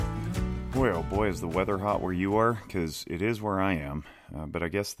oh boy, is the weather hot where you are? Because it is where I am. But I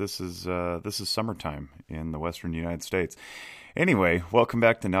guess this is summertime in the western United States. Anyway, welcome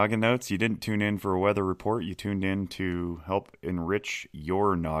back to Noggin Notes. You didn't tune in for a weather report. You tuned in to help enrich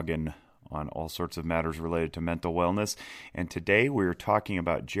your noggin on all sorts of matters related to mental wellness. And today we're talking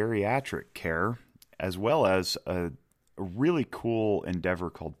about geriatric care, as well as a really cool endeavor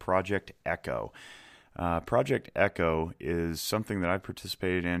called Project Echo. Project Echo is something that I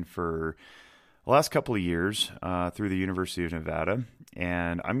participated in for the last couple of years through the University of Nevada,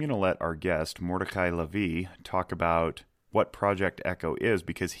 and I'm going to let our guest, Mordecai Levy, talk about what Project Echo is,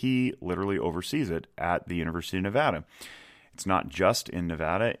 because he literally oversees it at the University of Nevada. It's not just in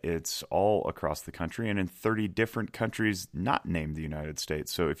Nevada, it's all across the country and in 30 different countries not named the United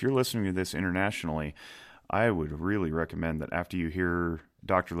States. So if you're listening to this internationally, I would really recommend that after you hear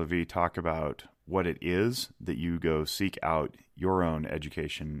Dr. Levy talk about what it is, that you go seek out your own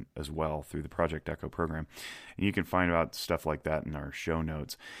education as well through the Project Echo program. And you can find out stuff like that in our show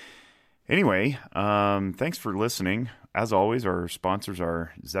notes. Anyway, thanks for listening. As always, our sponsors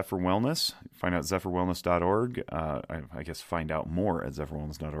are Zephyr Wellness. Find out zephyrwellness.org. I guess find out more at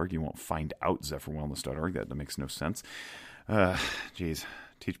zephyrwellness.org. You won't find out zephyrwellness.org. That makes no sense. Teach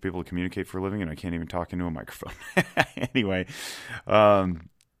people to communicate for a living, and I can't even talk into a microphone. Anyway,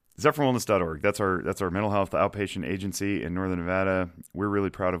 zephyrwellness.org. That's our mental health outpatient agency in Northern Nevada. We're really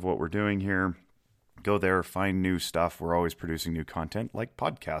proud of what we're doing here. Go there, find new stuff. We're always producing new content like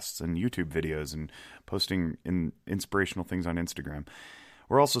podcasts and YouTube videos and posting inspirational things on Instagram.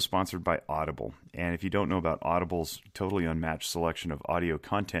 We're also sponsored by Audible. And if you don't know about Audible's totally unmatched selection of audio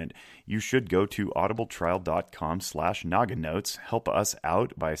content, you should go to audibletrial.com/nogginnotes. Help us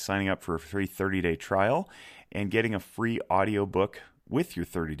out by signing up for a free 30-day trial and getting a free audiobook with your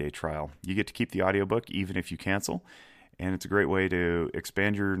 30-day trial. You get to keep the audiobook even if you cancel. And it's a great way to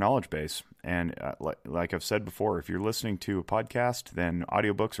expand your knowledge base. And like I've said before, if you're listening to a podcast, then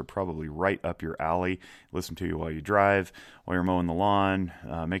audiobooks are probably right up your alley. Listen to you while you drive, while you're mowing the lawn,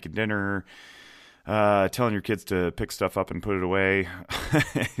 making dinner, telling your kids to pick stuff up and put it away.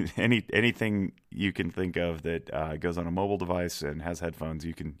 Anything you can think of that goes on a mobile device and has headphones,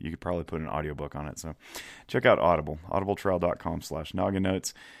 you could probably put an audiobook on it. So check out Audible,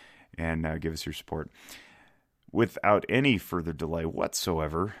 audibletrial.com/nogginnotes, and give us your support. Without any further delay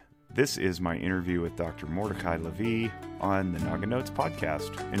whatsoever, this is my interview with Dr. Mordecai Levy on the Noggin Notes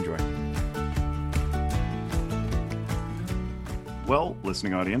podcast. Enjoy. Well,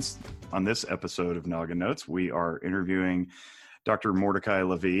 listening audience, on this episode of Noggin Notes, we are interviewing Dr. Mordecai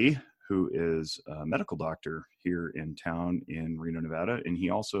Levy, who is a medical doctor here in town in Reno, Nevada. And he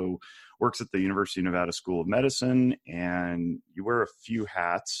also works at the University of Nevada School of Medicine, and you wear a few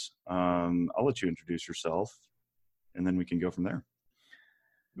hats. I'll let you introduce yourself, and then we can go from there.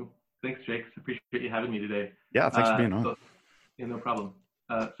 Cool. Thanks, Jake. Appreciate you having me today. Yeah, thanks for being on. Yeah, no problem.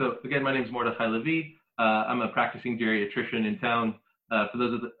 So again, my name is Mordecai Levy. I'm a practicing geriatrician in town. For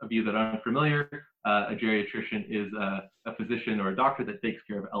those of you that aren't familiar, a geriatrician is a physician or a doctor that takes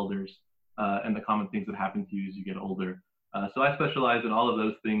care of elders and the common things that happen to you as you get older. So I specialize in all of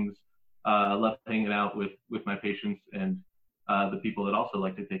those things. Love hanging out with my patients and the people that also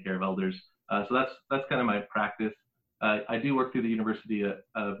like to take care of elders. So that's kind of my practice. I do work through the University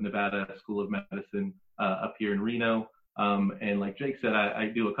of Nevada School of Medicine up here in Reno. And like Jake said, I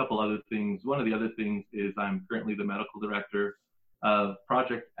do a couple other things. One of the other things is I'm currently the medical director of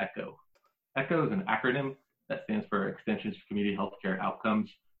Project Echo. Echo is an acronym that stands for Extensions for Community Healthcare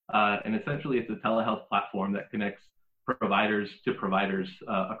Outcomes. And essentially, it's a telehealth platform that connects providers to providers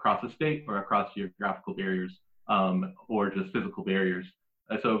across the state or across geographical barriers or just physical barriers.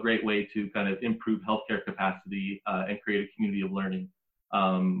 So a great way to kind of improve healthcare capacity and create a community of learning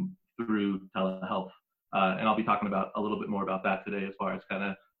through telehealth. And I'll be talking about a little bit more about that today as far as kind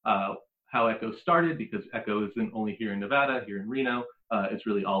of how Echo started, because Echo isn't only here in Nevada, here in Reno, it's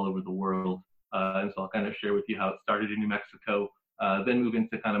really all over the world. And so I'll kind of share with you how it started in New Mexico, then move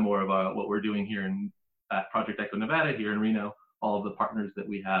into kind of more of what we're doing here at Project Echo Nevada, here in Reno, all of the partners that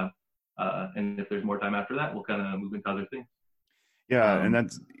we have. And if there's more time after that, we'll kind of move into other things. Yeah, and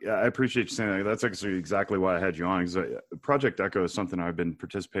I appreciate you saying that. That's actually exactly why I had you on. Because Project Echo is something I've been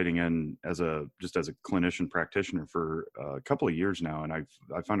participating in as a clinician practitioner for a couple of years now, and I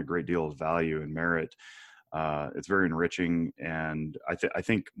found a great deal of value and merit. It's very enriching, and I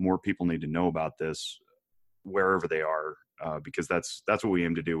think more people need to know about this wherever they are, because that's what we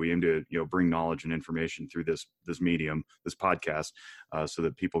aim to do. We aim to bring knowledge and information through this medium, this podcast, so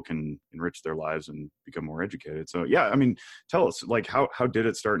that people can enrich their lives and become more educated. So yeah, I mean, tell us, like, how did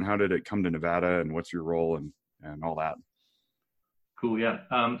it start and how did it come to Nevada, and what's your role and all that? Cool, yeah.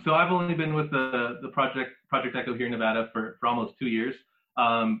 So I've only been with the Project Echo here in Nevada for almost 2 years.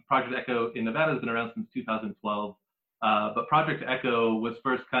 Project Echo in Nevada has been around since 2012, but Project Echo was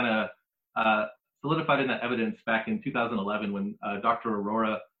first kind of solidified in that evidence back in 2011 when Dr.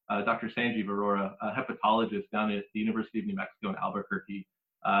 Sanjeev Arora, a hepatologist down at the University of New Mexico in Albuquerque,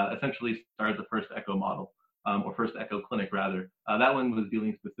 essentially started the first Echo model, or first Echo clinic rather. That one was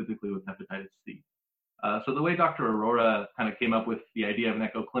dealing specifically with hepatitis C. So the way Dr. Arora kind of came up with the idea of an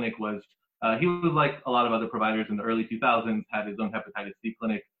Echo clinic was he was like a lot of other providers in the early 2000s, had his own hepatitis C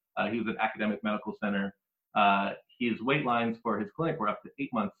clinic. He was an academic medical center. His wait lines for his clinic were up to 8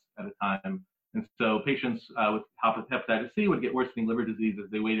 months at a time. And so patients with hepatitis C would get worsening liver disease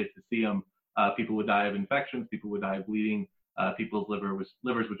as they waited to see him. People would die of infections, people would die of bleeding, people's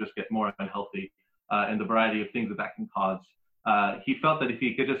livers would just get more unhealthy, and the variety of things that can cause. He felt that if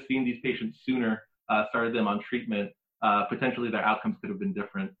he could just seen these patients sooner, started them on treatment, potentially their outcomes could have been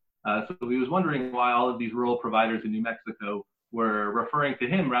different. So he was wondering why all of these rural providers in New Mexico were referring to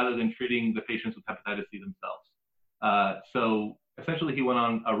him rather than treating the patients with hepatitis C themselves. So essentially he went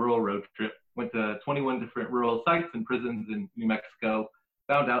on a rural road trip, went to 21 different rural sites and prisons in New Mexico,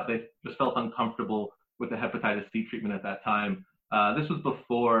 found out they just felt uncomfortable with the hepatitis C treatment at that time. This was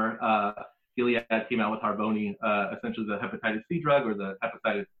before Gilead came out with Harvoni, essentially the hepatitis C drug, or the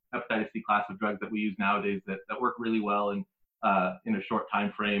hepatitis C class of drugs that we use nowadays that work really well in a short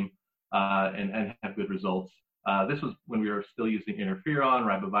time frame and have good results. This was when we were still using interferon,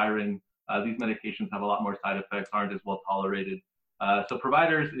 ribavirin. These medications have a lot more side effects, aren't as well tolerated. So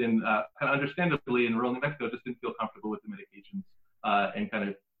providers kind of understandably in rural New Mexico just didn't feel comfortable with the medications and kind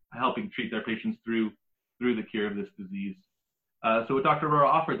of helping treat their patients through the cure of this disease. So what Dr. Arora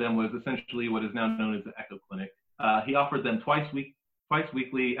offered them was essentially what is now known as the Echo Clinic. He offered them twice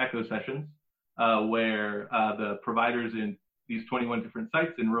weekly Echo sessions where the providers in these 21 different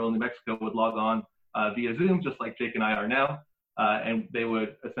sites in rural New Mexico would log on via Zoom, just like Jake and I are now, and they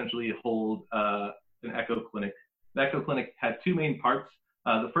would essentially hold an Echo Clinic. The Echo Clinic had two main parts.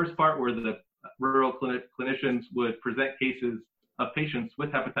 The first part where the rural clinicians would present cases of patients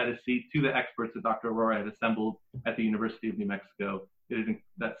with hepatitis C to the experts that Dr. Arora had assembled at the University of New Mexico.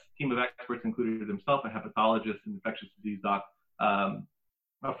 That team of experts included himself, a hepatologist, an infectious disease doc,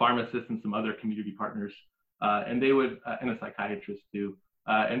 a pharmacist, and some other community partners, and a psychiatrist too.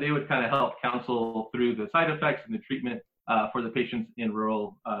 And they would kind of help counsel through the side effects and the treatment for the patients in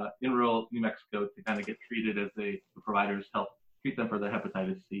rural New Mexico to kind of get treated as the providers help treat them for their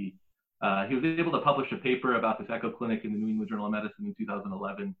hepatitis C. He was able to publish a paper about this Echo Clinic in the New England Journal of Medicine in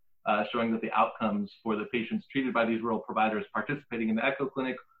 2011, showing that the outcomes for the patients treated by these rural providers participating in the Echo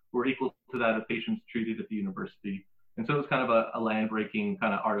Clinic were equal to that of patients treated at the university. And so it was kind of a land-breaking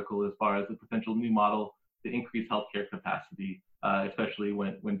kind of article as far as a potential new model to increase healthcare capacity, especially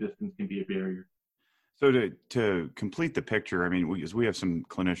when distance can be a barrier. So to complete the picture, I mean, we have some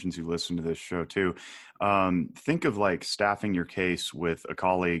clinicians who listen to this show too. Think of like staffing your case with a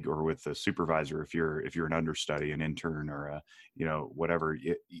colleague or with a supervisor if you're an understudy, an intern, or a whatever.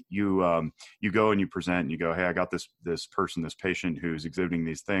 You go and you present and you go, hey, I got this patient who's exhibiting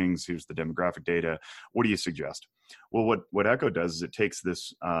these things. Here's the demographic data. What do you suggest? Well, what Echo does is it takes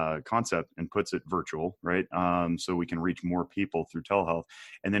this concept and puts it virtual, right? So we can reach more people through telehealth.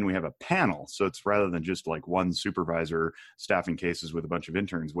 And then we have a panel. So it's rather than just like one supervisor staffing cases with a bunch of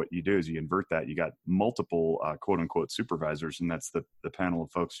interns, what you do is you invert that. You got multiple quote unquote supervisors, and that's the panel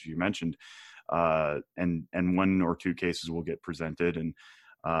of folks you mentioned. And one or two cases will get presented, and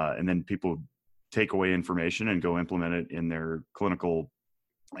then people take away information and go implement it in their clinical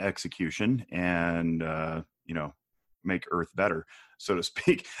execution and, make Earth better, so to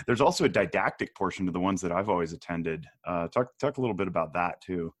speak. There's also a didactic portion to the ones that I've always attended. Talk a little bit about that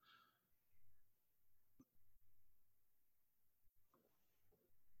too.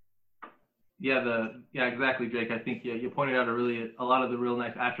 Yeah, exactly, Jake. I think you pointed out a lot of the real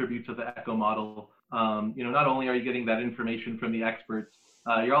nice attributes of the Echo model. Not only are you getting that information from the experts,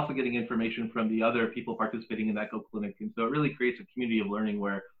 you're also getting information from the other people participating in the Echo Clinic, and so it really creates a community of learning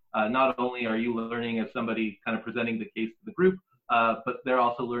where not only are you learning as somebody kind of presenting the case to the group, but they're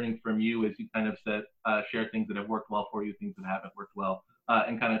also learning from you as you kind of share things that have worked well for you, things that haven't worked well,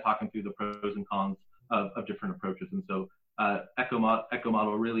 and kind of talking through the pros and cons of different approaches. And so Echo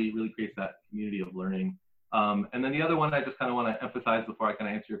model really creates that community of learning. And then the other one I just kind of want to emphasize before I kind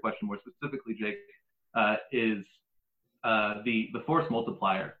of answer your question more specifically, Jake, is the force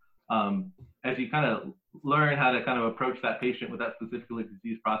multiplier. As you kind of learn how to kind of approach that patient with that specific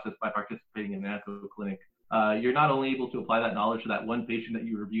disease process by participating in an Echo Clinic, you're not only able to apply that knowledge to that one patient that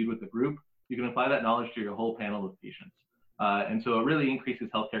you reviewed with the group, you can apply that knowledge to your whole panel of patients. And so it really increases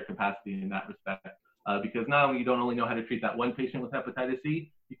healthcare capacity in that respect. Because now you don't only know how to treat that one patient with hepatitis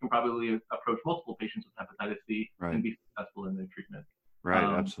C, you can probably approach multiple patients with hepatitis C and be successful in their treatment. Right,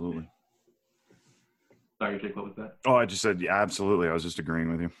 absolutely. Sorry, Jake, what was that? Oh, I just said, yeah, absolutely. I was just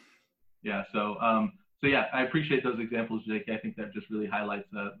agreeing with you. Yeah, so yeah, I appreciate those examples, Jake. I think that just really highlights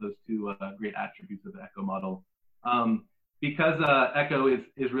those two great attributes of the ECHO model. Because ECHO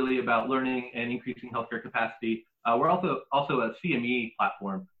is really about learning and increasing healthcare capacity, we're also a CME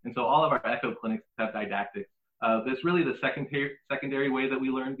platform. And so all of our ECHO clinics have didactics. That's really the secondary way that we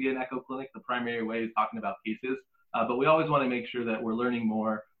learn via an ECHO clinic. The primary way is talking about cases, but we always want to make sure that we're learning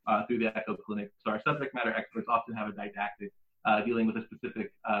more through the ECHO clinic. So our subject matter experts often have a didactic dealing with a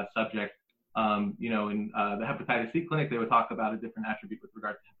specific subject. In the hepatitis C clinic, they would talk about a different attribute with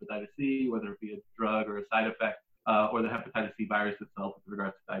regard to hepatitis C, whether it be a drug or a side effect, or the hepatitis C virus itself with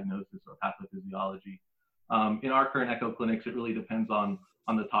regards to diagnosis or pathophysiology. In our current ECHO clinics, it really depends on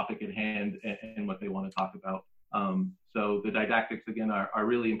the topic at hand and what they want to talk about. So the didactics, again, are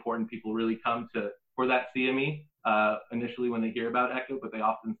really important. People really come for that CME initially when they hear about ECHO, but they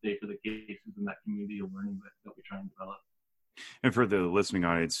often stay for the cases in that community of learning that we try and develop. And for the listening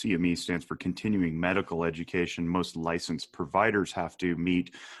audience, CME stands for Continuing Medical Education. Most licensed providers have to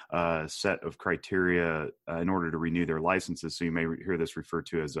meet a set of criteria in order to renew their licenses. So you may hear this referred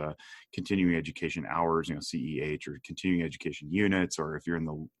to as continuing education hours, CEH, or continuing education units, or if you're in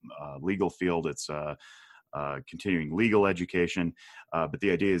the legal field, it's continuing legal education. But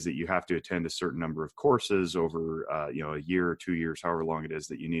the idea is that you have to attend a certain number of courses over, a year or 2 years, however long it is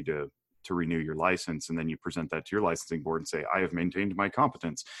that you need to renew your license. And then you present that to your licensing board and say, I have maintained my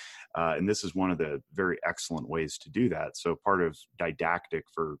competence. And this is one of the very excellent ways to do that. So part of didactic,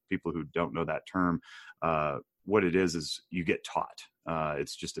 for people who don't know that term, what it is you get taught.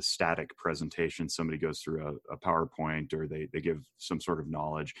 It's just a static presentation. Somebody goes through a PowerPoint, or they give some sort of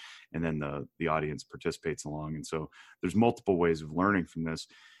knowledge, and then the audience participates along. And so there's multiple ways of learning from this.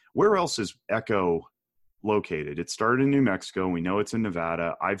 Where else is ECHO located? It started in New Mexico. We know it's in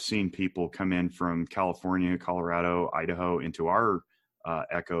Nevada. I've seen people come in from California, Colorado, Idaho into our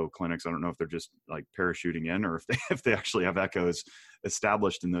ECHO clinics. I don't know if they're just like parachuting in, or if they actually have ECHOs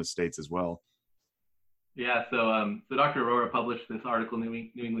established in those states as well. Yeah, so Dr. Arora published this article in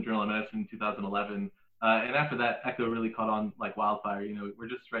New England Journal of Medicine in 2011, and after that, ECHO really caught on like wildfire. We're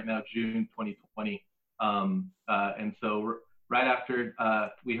just right now June 2020, and so right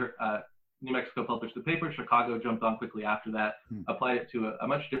after we heard New Mexico published the paper, Chicago jumped on quickly after that, applied it to a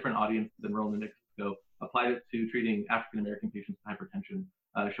much different audience than rural New Mexico, applied it to treating African-American patients with hypertension,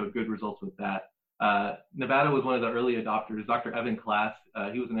 showed good results with that. Nevada was one of the early adopters. Dr. Evan Klass,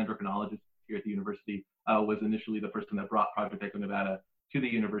 he was an endocrinologist here at the university, was initially the person that brought Project ECHO Nevada to the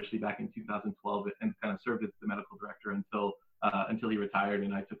university back in 2012 and kind of served as the medical director until he retired,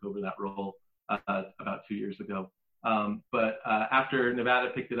 and I took over that role about 2 years ago. But after Nevada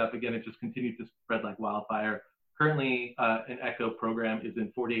picked it up again, it just continued to spread like wildfire. Currently, an ECHO program is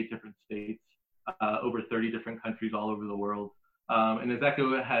in 48 different states, over 30 different countries all over the world. And as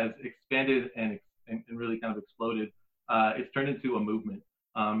ECHO has expanded and really kind of exploded, it's turned into a movement.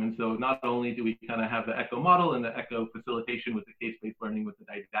 And so not only do we kind of have the ECHO model and the ECHO facilitation with the case-based learning with the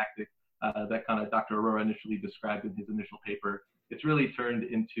didactic that kind of Dr. Arora initially described in his initial paper, it's really turned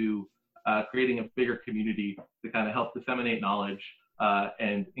into creating a bigger community to kind of help disseminate knowledge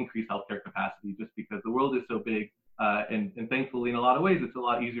and increase healthcare capacity, just because the world is so big. And thankfully, in a lot of ways, it's a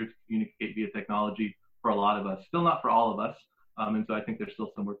lot easier to communicate via technology for a lot of us. Still not for all of us. And so I think there's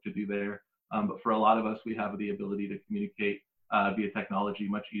still some work to do there. But for a lot of us, we have the ability to communicate via technology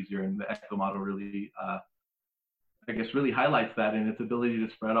much easier. And the ECHO model really, really highlights that, and its ability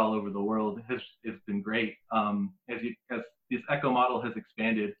to spread all over the world has been great. As this ECHO model has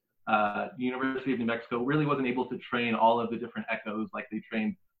expanded, the University of New Mexico really wasn't able to train all of the different ECHOs like they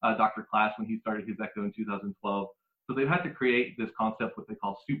trained Dr. Klass when he started his ECHO in 2012. So they've had to create this concept, what they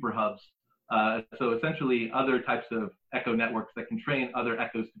call super hubs. So essentially other types of ECHO networks that can train other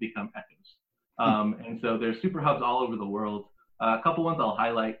ECHOs to become ECHOs. And so there's super hubs all over the world. A couple ones I'll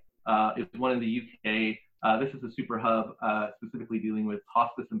highlight is one in the UK. This is a super hub specifically dealing with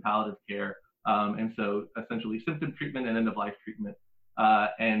hospice and palliative care. And so essentially symptom treatment and end-of-life treatment.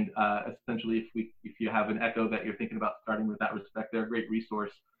 Essentially, if you have an ECHO that you're thinking about starting with that respect, they're a great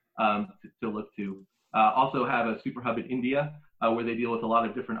resource to look to. Also have a super hub in India where they deal with a lot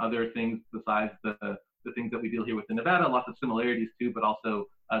of different other things besides the things that we deal here with in Nevada, lots of similarities too, but also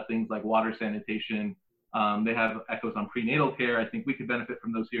things like water sanitation. They have ECHOs on prenatal care. I think we could benefit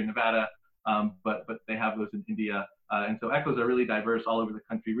from those here in Nevada, but they have those in India. And so ECHOs are really diverse all over the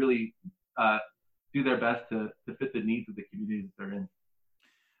country, really do their best to fit the needs of the communities that they're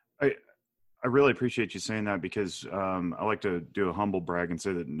in. I really appreciate you saying that, because I like to do a humble brag and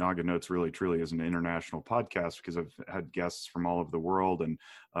say that Naga Notes really truly is an international podcast, because I've had guests from all over the world, and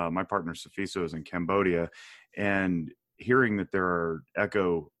my partner Safiso is in Cambodia, and hearing that there are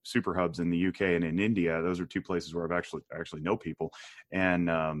Echo super hubs in the UK and in India, those are two places where I actually know people,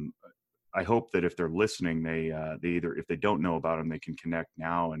 and I hope that if they're listening, they either, if they don't know about them, they can connect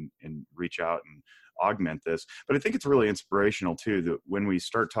now and reach out and augment this. But I think it's really inspirational too, that when we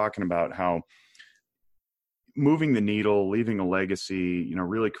start talking about how moving the needle, leaving a legacy,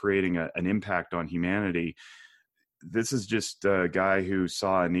 really creating an impact on humanity, this is just a guy who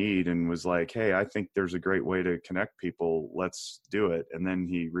saw a need and was like, hey, I think there's a great way to connect people. Let's do it. And then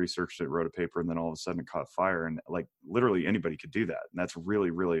he researched it, wrote a paper, and then all of a sudden it caught fire. And like literally anybody could do that. And that's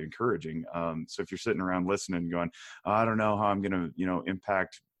really, really encouraging. So if you're sitting around listening going, I don't know how I'm going to,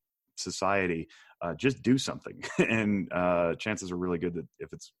 impact society, just do something. And chances are really good that if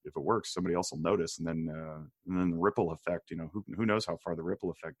it works, somebody else will notice, and then the ripple effect, who knows how far the ripple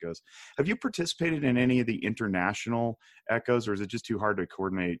effect goes. Have you participated in any of the international echoes, or is it just too hard to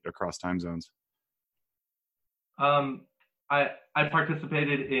coordinate across time zones? I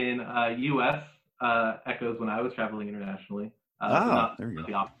participated in US echoes when I was traveling internationally. Not there you go.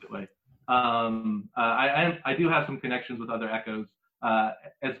 The opposite way. I do have some connections with other echoes.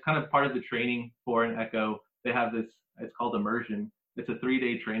 As kind of part of the training for an echo, they have this, it's called immersion. It's a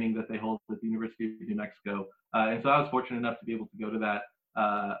 3-day training that they hold at the University of New Mexico. And so I was fortunate enough to be able to go to that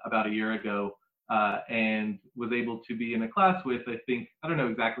about a year ago, and was able to be in a class with, I don't know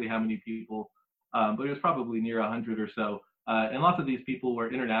exactly how many people, but it was probably near 100 or so. And lots of these people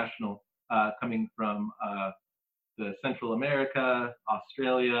were international, coming from the Central America,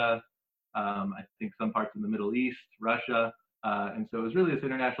 Australia, I think some parts in the Middle East, Russia. And so it was really this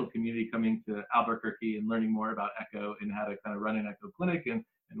international community coming to Albuquerque and learning more about Echo and how to kind of run an Echo clinic and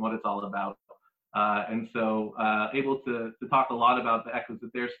what it's all about. And so able to talk a lot about the Echoes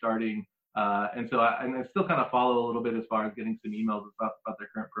that they're starting. And I still kind of follow a little bit as far as getting some emails about their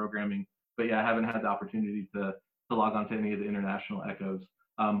current programming. But yeah, I haven't had the opportunity to log on to any of the international Echoes.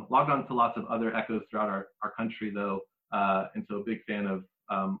 Logged on to lots of other Echoes throughout our country though. And so a big fan of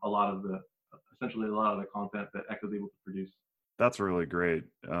essentially a lot of the content that Echo is able to produce. That's really great.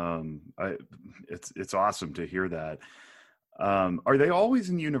 It's awesome to hear that. Are they always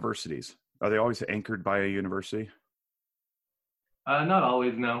in universities? Are they always anchored by a university? Not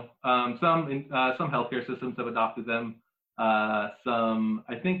always, no. Some healthcare systems have adopted them. Some,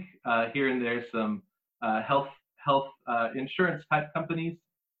 I think, here and there, some health insurance type companies,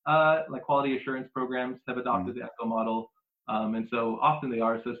 like quality assurance programs, have adopted the ECHO model. And so often they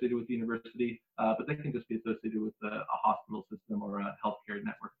are associated with the university, but they can just be associated with a hospital system or a healthcare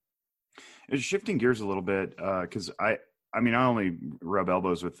network. Shifting gears a little bit, because I only rub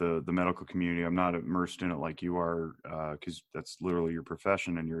elbows with the medical community. I'm not immersed in it like you are, because that's literally your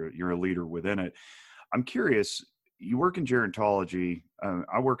profession and you're a leader within it. I'm curious. You work in gerontology.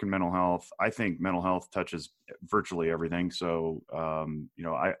 I work in mental health. I think mental health touches virtually everything. So,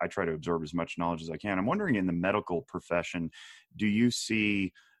 I try to absorb as much knowledge as I can. I'm wondering, in the medical profession, do you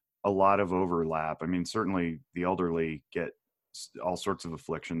see a lot of overlap? I mean, certainly the elderly get all sorts of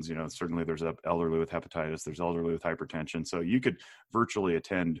afflictions. Certainly there's elderly with hepatitis, there's elderly with hypertension. So you could virtually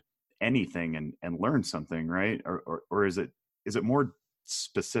attend anything and learn something, right? Or is it more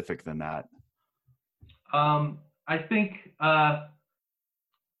specific than that? I think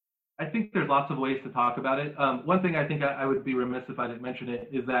there's lots of ways to talk about it. One thing I think I would be remiss if I didn't mention it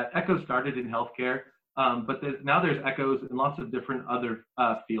is that Echo started in healthcare, but there's Echoes in lots of different other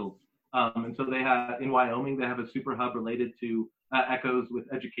fields. And so they have, in Wyoming, they have a super hub related to Echoes with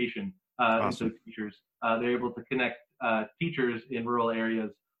education. Awesome. And so teachers, they're able to connect teachers in rural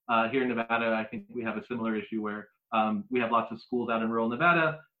areas. Here in Nevada, I think we have a similar issue where we have lots of schools out in rural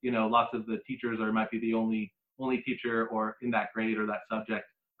Nevada. Lots of the teachers might be the only teacher or in that grade or that subject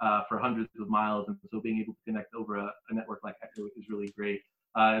for hundreds of miles. And so being able to connect over a network like Echo is really great.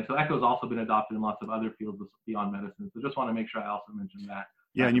 And so Echo has also been adopted in lots of other fields beyond medicine. So just want to make sure I also mention that.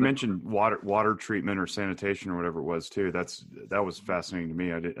 Yeah, and you mentioned water treatment or sanitation or whatever it was too. That was fascinating to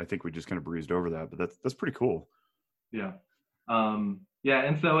me. I think we just kind of breezed over that, but that's pretty cool. Yeah.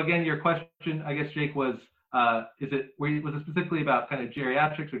 And so again, your question, I guess, Jake, was was it specifically about kind of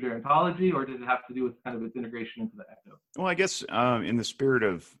geriatrics or gerontology, or did it have to do with kind of its integration into the Echo? Well, I guess in the spirit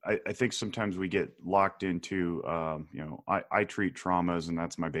of, I think sometimes we get locked into, I treat traumas and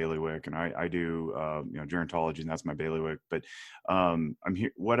that's my bailiwick, and I do, gerontology and that's my bailiwick. But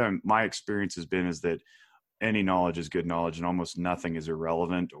my experience has been is that any knowledge is good knowledge and almost nothing is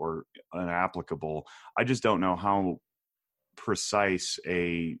irrelevant or inapplicable. I just don't know how precise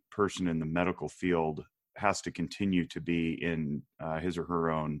a person in the medical field has to continue to be in his or her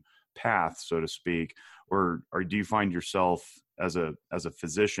own path, so to speak, or do you find yourself as a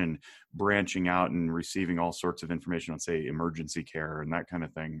physician branching out and receiving all sorts of information on, say, emergency care and that kind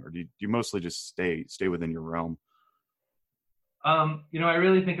of thing, or do you mostly just stay within your realm? I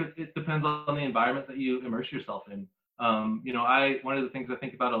really think it depends on the environment that you immerse yourself in. One of the things I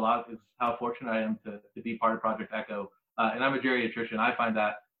think about a lot is how fortunate I am to be part of Project Echo. And I'm a geriatrician. I find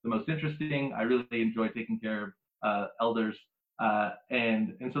that the most interesting. I really enjoy taking care of elders.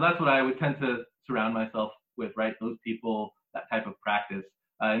 And so that's what I would tend to surround myself with, right? Those people, that type of practice.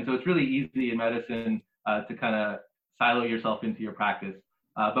 And so it's really easy in medicine to kind of silo yourself into your practice.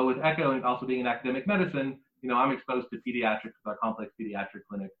 But with Echo and also being in academic medicine, I'm exposed to pediatrics with our complex pediatric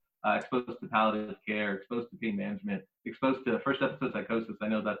clinic, exposed to palliative care, exposed to pain management, exposed to first episode psychosis. I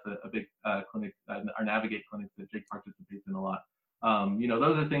know that's a big clinic, our Navigate clinic that Jake participates in a lot.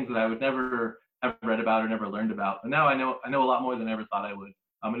 Those are things that I would never have read about or never learned about. But now I know a lot more than I ever thought I would.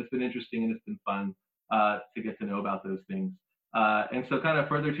 And it's been interesting and it's been fun to get to know about those things. And so kind of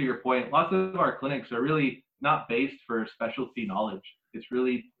further to your point, lots of our clinics are really not based for specialty knowledge. It's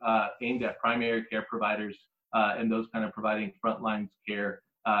really aimed at primary care providers and those kind of providing frontline care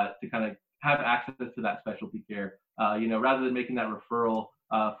to kind of have access to that specialty care. Rather than making that referral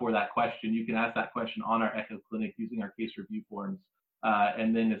for that question, you can ask that question on our Echo clinic using our case review forms.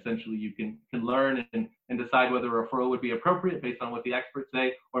 And then essentially you can learn and decide whether a referral would be appropriate based on what the experts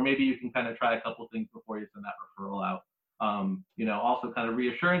say, or maybe you can kind of try a couple things before you send that referral out. Also kind of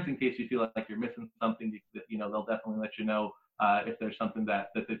reassurance in case you feel like you're missing something, they'll definitely let you know if there's something that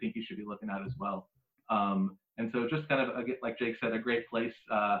they think you should be looking at as well. And so just kind of, like Jake said, a great place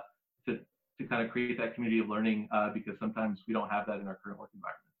to kind of create that community of learning because sometimes we don't have that in our current work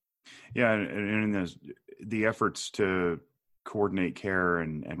environment. Yeah, and the efforts to coordinate care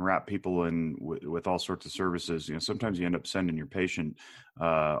and wrap people in with all sorts of services, sometimes you end up sending your patient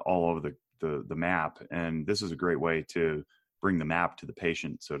all over the map, and this is a great way to bring the map to the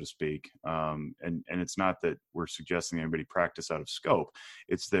patient, so to speak. And it's not that we're suggesting anybody practice out of scope.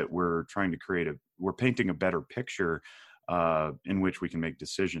 It's that we're trying to we're painting a better picture in which we can make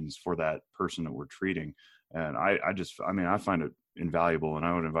decisions for that person that we're treating. And I find it invaluable, and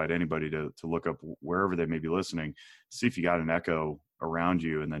I would invite anybody to look up wherever they may be listening, see if you got an Echo around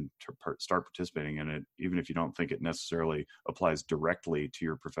you, and then start participating in it, even if you don't think it necessarily applies directly to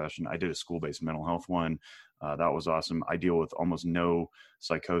your profession. I did a school-based mental health one. That was awesome. I deal with almost no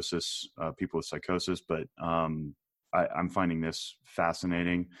psychosis, people with psychosis, but I'm finding this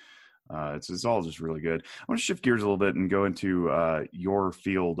fascinating. It's all just really good. I want to shift gears a little bit and go into your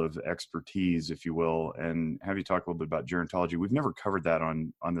field of expertise, if you will, and have you talk a little bit about gerontology. We've never covered that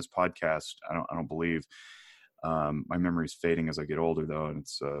on this podcast. I don't believe. My memory is fading as I get older, though, and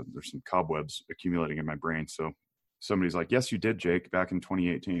it's there's some cobwebs accumulating in my brain. So somebody's like, "Yes, you did, Jake, back in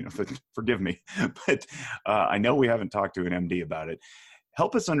 2018." Forgive me, but I know we haven't talked to an MD about it.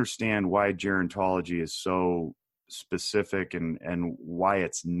 Help us understand why gerontology is so specific and why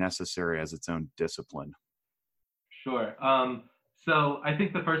it's necessary as its own discipline. Sure. So I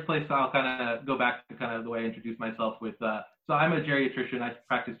think the first place I'll kind of go back to kind of the way I introduced myself with, so I'm a geriatrician. I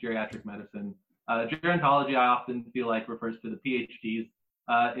practice geriatric medicine. Gerontology, I often feel like refers to the PhDs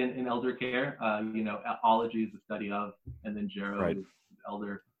in elder care. Ology is the study of, and then gero is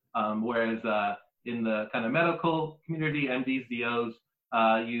elder. Whereas in the kind of medical community, MDs, DOs,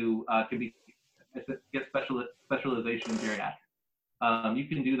 you can get specialization in geriatrics. You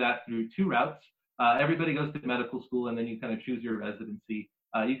can do that through two routes. Everybody goes to medical school, and then you kind of choose your residency.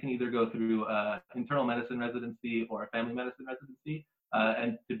 You can either go through internal medicine residency or a family medicine residency,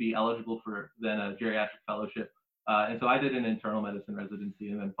 and to be eligible for then a geriatric fellowship. And so I did an internal medicine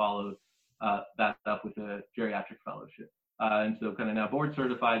residency and then followed that up with a geriatric fellowship. And so kind of now board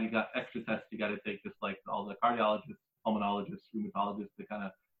certified, you got extra tests you got to take, just like all the cardiologists, pulmonologists, rheumatologists to kind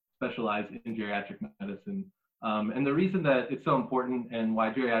of specialize in geriatric medicine. And the reason that it's so important and why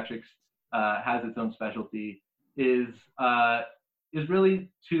geriatrics has its own specialty is really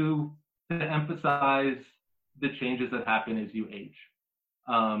to emphasize the changes that happen as you age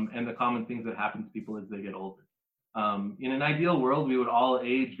and the common things that happen to people as they get older. In an ideal world, we would all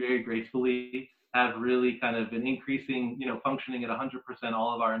age very gracefully, have really kind of an increasing, functioning at 100%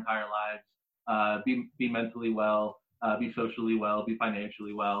 all of our entire lives, be mentally well, be socially well, be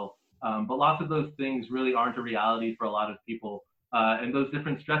financially well. But lots of those things really aren't a reality for a lot of people. And those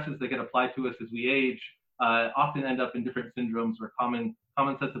different stresses that get applied to us as we age often end up in different syndromes or common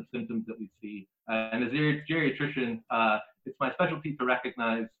sets of symptoms that we see. And as a geriatrician, it's my specialty to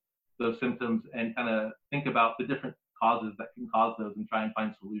recognize those symptoms and kind of think about the different causes that can cause those and try and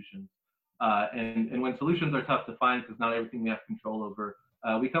find solutions. And when solutions are tough to find because not everything we have control over,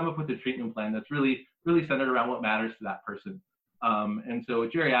 we come up with a treatment plan that's really centered around what matters to that person. And so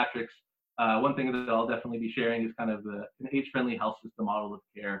with geriatrics, one thing that I'll definitely be sharing is kind of an age-friendly health system model of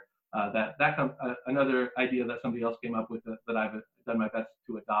care. Another idea that somebody else came up with that I've done my best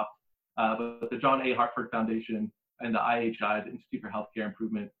to adopt. But the John A. Hartford Foundation and the IHI, the Institute for Healthcare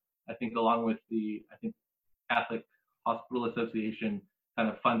Improvement, I think along with the Catholic Hospital Association, kind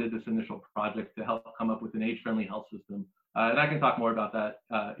of funded this initial project to help come up with an age-friendly health system. And I can talk more about that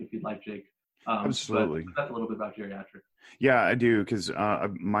if you'd like, Jake. Absolutely. But that's a little bit about geriatrics. Yeah, I do, because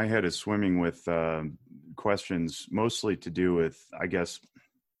my head is swimming with questions mostly to do with, I guess,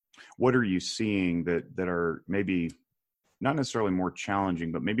 what are you seeing that are maybe not necessarily more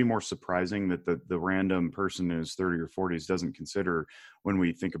challenging, but maybe more surprising that the random person in his 30s or 40s doesn't consider when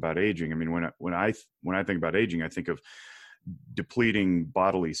we think about aging. I mean, when I think about aging, I think of depleting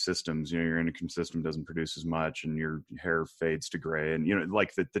bodily systems. Your endocrine system doesn't produce as much, and your hair fades to gray, and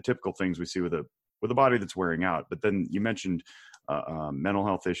like the typical things we see with a body that's wearing out. But then you mentioned mental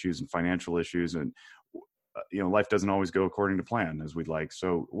health issues and financial issues, and life doesn't always go according to plan as we'd like.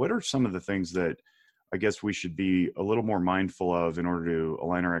 So what are some of the things that I guess we should be a little more mindful of in order to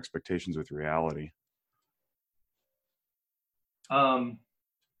align our expectations with reality?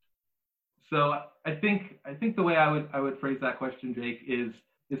 So I think the way I would phrase that question, Jake, is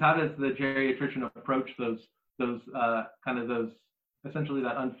how does the geriatrician approach those essentially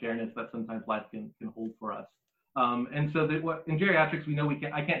that unfairness that sometimes life can hold for us. And so in geriatrics, we know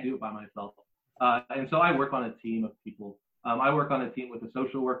I can't do it by myself. And so I work on a team of people. I work on a team with a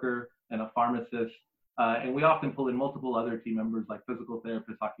social worker and a pharmacist, and we often pull in multiple other team members like physical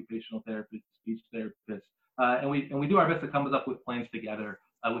therapists, occupational therapists, speech therapists, and we do our best to come up with plans together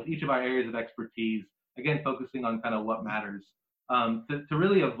with each of our areas of expertise. Again, focusing on kind of what matters to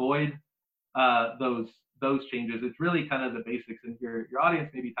really avoid those changes. It's really kind of the basics, and your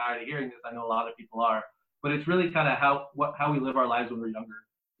audience may be tired of hearing this. I know a lot of people are, but it's really kind of how we live our lives when we're younger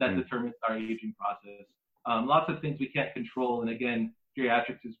that determines our aging process. Lots of things we can't control, and again,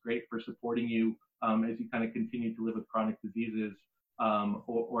 geriatrics is great for supporting you as you kind of continue to live with chronic diseases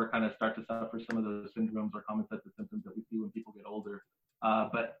or kind of start to suffer some of those syndromes or common sets of symptoms that we see when people get older.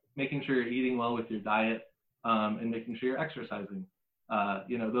 But making sure you're eating well with your diet and making sure you're exercising.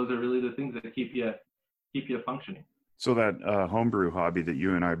 Those are really the things that keep you functioning. So that homebrew hobby that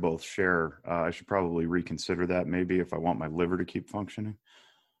you and I both share, I should probably reconsider that maybe if I want my liver to keep functioning.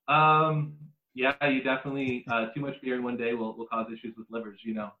 Yeah, you definitely, too much beer in one day will cause issues with livers,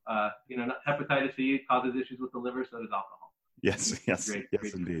 hepatitis C causes issues with the liver, so does alcohol. Yes, great,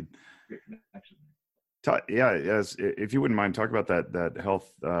 indeed. Great connection. Yes. If you wouldn't mind, talk about that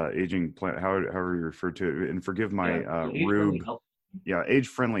health aging plan, however you refer to it, and forgive my Rube. Yeah,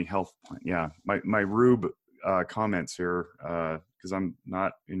 age-friendly health plan. Yeah, my Rube comments here, because I'm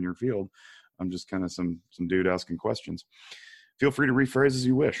not in your field. I'm just kind of some dude asking questions. Feel free to rephrase as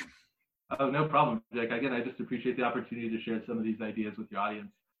you wish. Oh, no problem, Jake. Again, I just appreciate the opportunity to share some of these ideas with your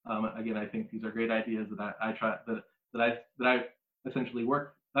audience. Again, I think these are great ideas that I essentially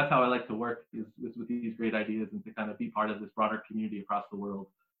work. That's how I like to work is with these great ideas and to kind of be part of this broader community across the world.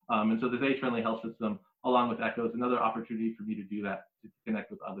 And so this age-friendly health system, along with ECHO, is another opportunity for me to do that, to connect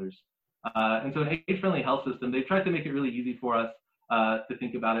with others. And so an age-friendly health system, they've tried to make it really easy for us to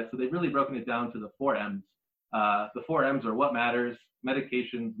think about it. So they've really broken it down to the 4 M's. The 4 M's are what matters,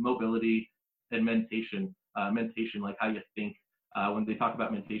 medications, mobility, and mentation. Mentation, like how you think. When they talk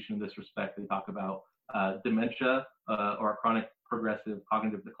about mentation in this respect, they talk about dementia or chronic progressive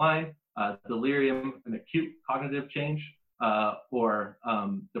cognitive decline, delirium, an acute cognitive change, or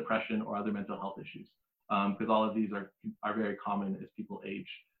depression or other mental health issues. Because all of these are very common as people age.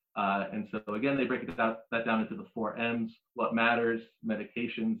 And so again, they break that down into the 4 M's: what matters,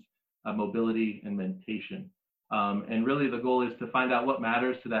 medications, mobility, and mentation. And really the goal is to find out what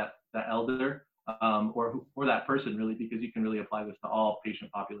matters to that elder or that person, really, because you can really apply this to all patient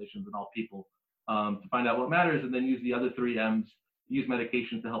populations and all people, to find out what matters, and then use the other 3 M's, use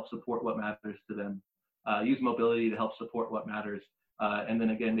medication to help support what matters to them, use mobility to help support what matters, and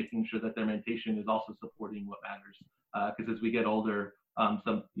then again, making sure that their mentation is also supporting what matters. Because as we get older, and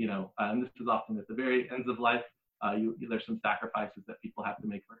this is often at the very ends of life, there's some sacrifices that people have to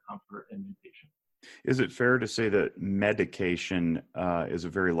make for comfort and mentation. Is it fair to say that medication is a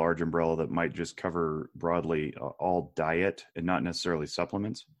very large umbrella that might just cover broadly all diet and not necessarily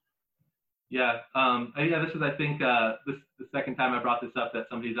supplements? Yeah. This is, I think, this the second time I brought this up that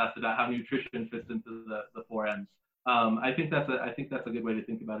somebody's asked about how nutrition fits into the four M's. I think that's a good way to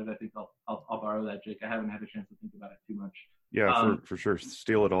think about it. I think I'll borrow that, Jake. I haven't had a chance to think about it too much. Yeah, for sure.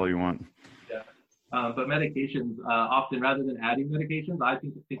 Steal it all you want. Yeah. But medications, often rather than adding medications, I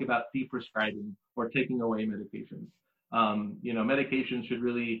think about de-prescribing or taking away medications. Medications should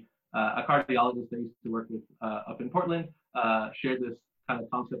really, a cardiologist I used to work with up in Portland shared this kind of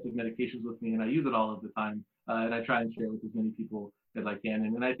concept of medications with me, and I use it all of the time. And I try and share it with as many people as I can.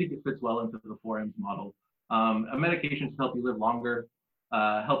 And I think it fits well into the 4Ms model. A medication should help you live longer,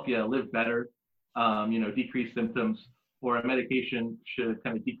 help you live better, decrease symptoms, or a medication should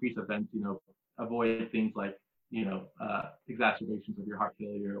kind of decrease events, avoid things like, exacerbations of your heart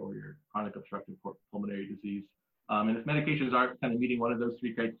failure or your chronic obstructive pulmonary disease. And if medications aren't kind of meeting one of those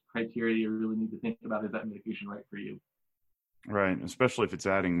three criteria, you really need to think about, is that medication right for you? Right, especially if it's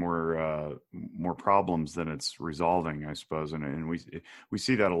adding more problems than it's resolving, I suppose, and we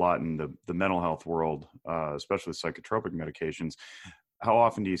see that a lot in the mental health world, especially psychotropic medications. How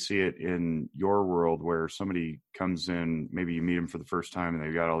often do you see it in your world where somebody comes in, maybe you meet them for the first time and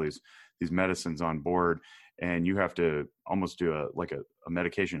they've got all these medicines on board, and you have to almost do a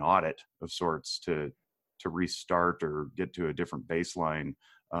medication audit of sorts to restart or get to a different baseline,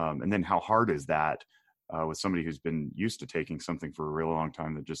 and then how hard is that? With somebody who's been used to taking something for a really long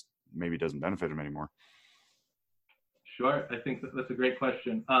time that just maybe doesn't benefit them anymore? Sure, I think that's a great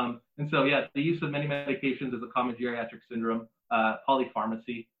question. And so, yeah, the use of many medications is a common geriatric syndrome.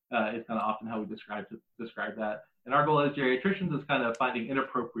 Polypharmacy is kind of often how we describe that. And our goal as geriatricians is kind of finding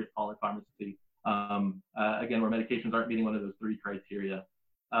inappropriate polypharmacy. Again, where medications aren't meeting one of those three criteria.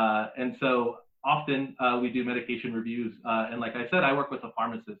 And so often we do medication reviews. And like I said, I work with a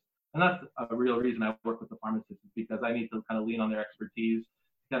pharmacist. And that's a real reason I work with the pharmacist, is because I need to kind of lean on their expertise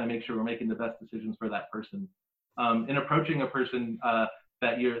to kind of make sure we're making the best decisions for that person. In approaching a person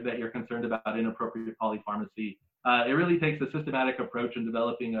that you're concerned about inappropriate polypharmacy, it really takes a systematic approach in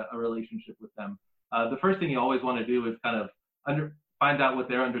developing a relationship with them. The first thing you always want to do is kind of find out what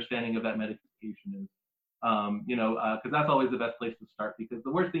their understanding of that medication is. Because that's always the best place to start, because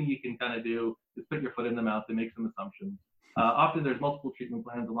the worst thing you can kind of do is put your foot in the mouth and make some assumptions. Often there's multiple treatment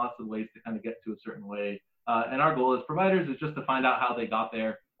plans and lots of ways to kind of get to a certain way. And our goal as providers is just to find out how they got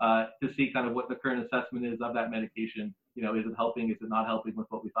there, to see kind of what the current assessment is of that medication. Is it helping? Is it not helping with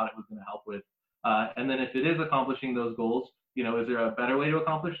what we thought it was going to help with? And then if it is accomplishing those goals, is there a better way to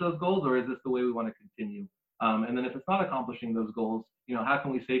accomplish those goals, or is this the way we want to continue? And then if it's not accomplishing those goals, how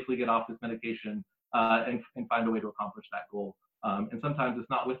can we safely get off this medication and find a way to accomplish that goal? And sometimes it's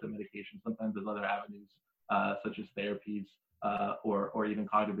not with the medication. Sometimes there's other avenues, such as therapies or even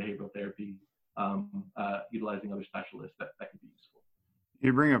cognitive behavioral therapy, utilizing other specialists that could be useful.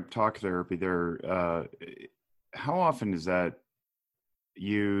 You bring up talk therapy there. How often is that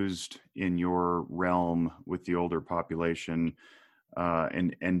used in your realm with the older population?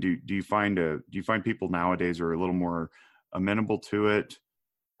 And do you find people nowadays are a little more amenable to it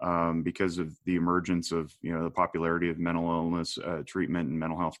because of the emergence of the popularity of mental illness treatment and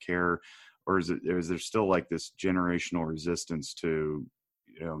mental health care, or is there still like this generational resistance to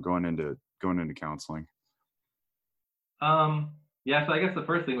going into counseling? Yeah, so I guess the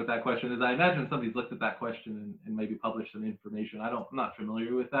first thing with that question is I imagine somebody's looked at that question and maybe published some information. I'm not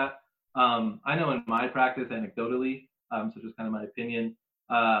familiar with that. I know in my practice, anecdotally, so just kind of my opinion,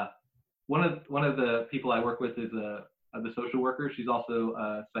 one of the people I work with is the social worker. She's also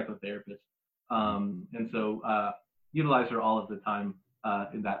a psychotherapist, and so utilize her all of the time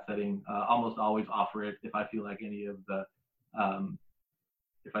in that setting. Almost always offer it if I feel like any of the,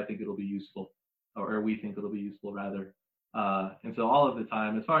 if I think it'll be useful, or we think it'll be useful rather. And so all of the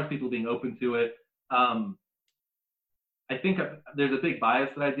time, as far as people being open to it, I think there's a big bias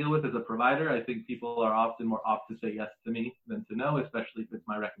that I deal with as a provider. I think people are often more apt to say yes to me than to no, especially if it's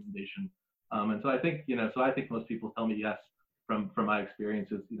my recommendation. And so I think, I think most people tell me yes from my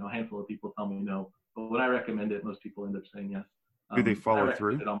experiences. A handful of people tell me no, but when I recommend it, most people end up saying yes. Do they follow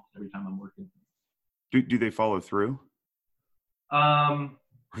through? It almost every time I'm working. Do they follow through? Or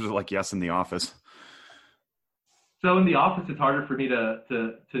is it like yes in the office? So in the office, it's harder for me to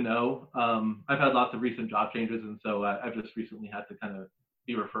know. I've had lots of recent job changes, and so I've just recently had to kind of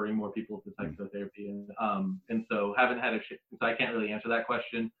be referring more people to psychotherapy, and so haven't had so I can't really answer that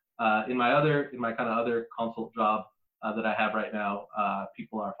question. In my kind of other consult job that I have right now,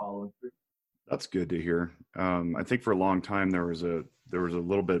 people are following through. That's good to hear. I think for a long time there was a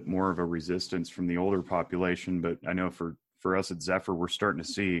little bit more of a resistance from the older population, but I know for us at Zephyr, we're starting to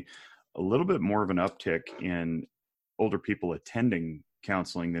see a little bit more of an uptick in older people attending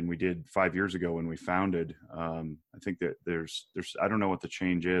counseling than we did 5 years ago when we founded. I think that there's I don't know what the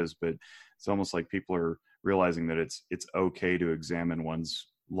change is, but it's almost like people are realizing that it's okay to examine one's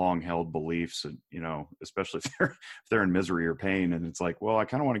long held beliefs, and especially if they're in misery or pain, and it's like, well, I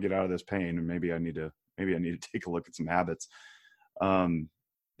kind of want to get out of this pain, and maybe I need to take a look at some habits.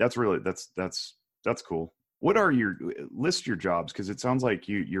 That's really that's cool. What are list your jobs? Because it sounds like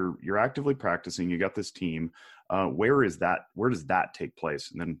you're actively practicing. You got this team. Where does that take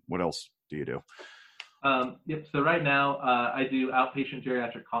place? And then what else do you do? Yep. So right now, I do outpatient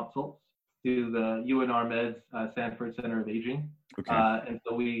geriatric consults to the UNR Meds Sanford Center of Aging. Okay. And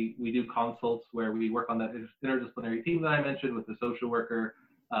so we do consults where we work on that interdisciplinary team that I mentioned with a social worker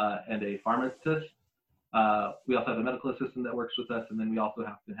and a pharmacist. We also have a medical assistant that works with us, and then we also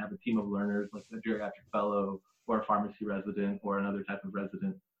have to have a team of learners like a geriatric fellow or a pharmacy resident or another type of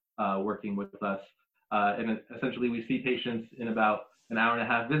resident working with us. And essentially we see patients in about an hour and a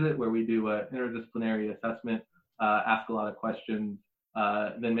half visit where we do an interdisciplinary assessment, ask a lot of questions,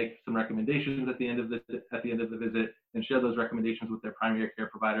 then make some recommendations at the end of the visit, and share those recommendations with their primary care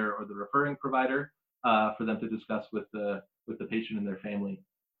provider or the referring provider for them to discuss with the patient and their family.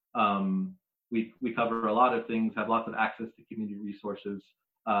 We cover a lot of things, have lots of access to community resources,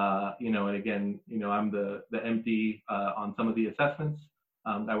 and again, I'm the MD on some of the assessments.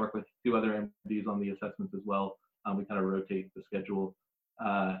 I work with 2 other MDs on the assessments as well. We kind of rotate the schedule,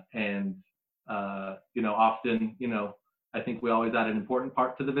 and often, I think we always add an important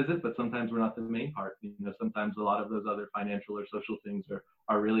part to the visit, but sometimes we're not the main part. Sometimes a lot of those other financial or social things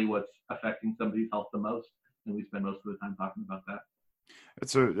are really what's affecting somebody's health the most, and we spend most of the time talking about that.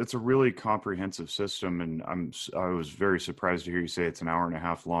 It's a really comprehensive system, and I was very surprised to hear you say it's an hour and a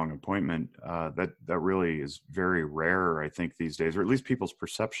half long appointment. That really is very rare, I think, these days, or at least people's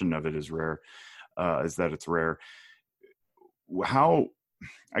perception of it is rare, is that it's rare. How,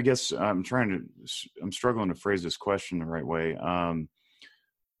 I guess I'm struggling to phrase this question the right way. I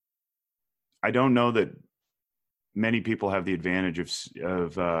don't know that many people have the advantage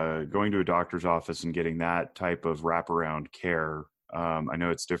of going to a doctor's office and getting that type of wraparound care. I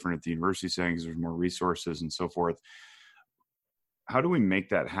know it's different at the university settings. There's more resources and so forth. How do we make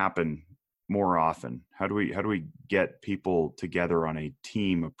that happen more often? How do we get people together on a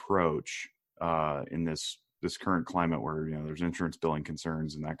team approach in this current climate where there's insurance billing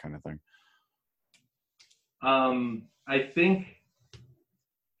concerns and that kind of thing? I think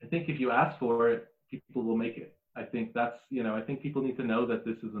if you ask for it, people will make it. I think I think people need to know that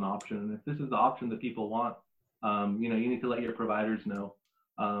this is an option, and if this is the option that people want, you need to let your providers know,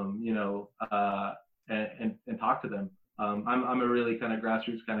 and talk to them. I'm a really kind of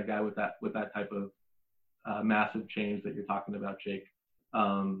grassroots kind of guy with that type of massive change that you're talking about, Jake.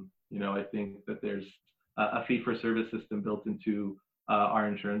 I think that there's a fee-for-service system built into our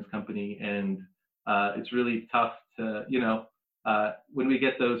insurance company, and it's really tough to, when we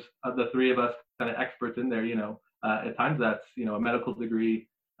get those the 3 of us kind of experts in there, at times that's a medical degree,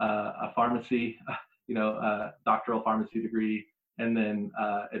 a pharmacy. Doctoral pharmacy degree, and then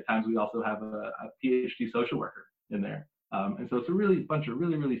at times we also have a PhD social worker in there, and so it's a bunch of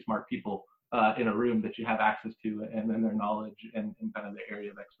really smart people in a room that you have access to, and then their knowledge and kind of the area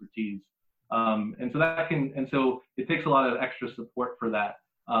of expertise, and so it takes a lot of extra support for that,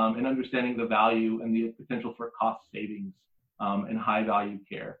 and understanding the value and the potential for cost savings and high value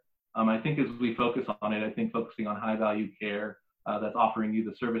care. I think as we focus on it, I think focusing on high value care that's offering you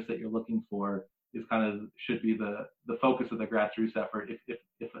the service that you're looking for is should be the focus of the grassroots effort.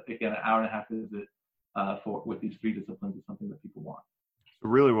 If again, an hour and a half visit with these 3 disciplines is something that people want. So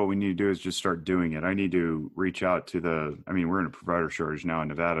really what we need to do is just start doing it. I need to reach out to we're in a provider shortage now in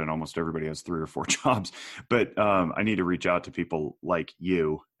Nevada, and almost everybody has 3 or 4 jobs, but I need to reach out to people like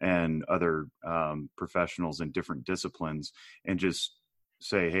you and other professionals in different disciplines and just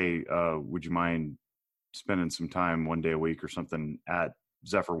say, hey, would you mind spending some time 1 day a week or something at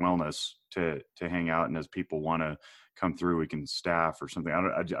Zephyr Wellness to hang out, and as people want to come through, we can staff or something.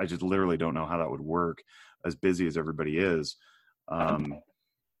 I just literally don't know how that would work, as busy as everybody is.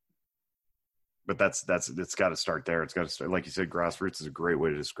 But it's got to start there. It's got to start, like you said, grassroots is a great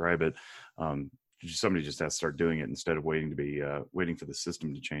way to describe it. Somebody just has to start doing it instead of waiting for the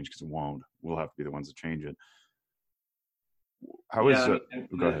system to change, because it won't. We'll have to be the ones that change it. Go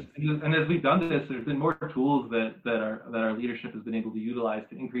ahead. And as we've done this, there's been more tools that our leadership has been able to utilize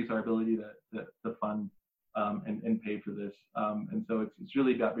to increase our ability to fund and pay for this. And so it's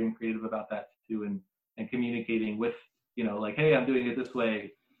really about being creative about that too, and communicating with, like, hey, I'm doing it this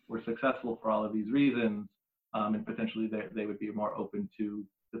way. We're successful for all of these reasons, and potentially they would be more open to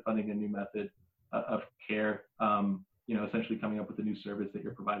funding a new method of care. essentially coming up with a new service that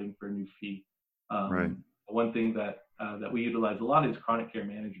you're providing for a new fee. Right. One thing that we utilize a lot is chronic care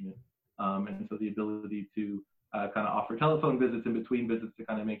management. And so the ability to kind of offer telephone visits in between visits to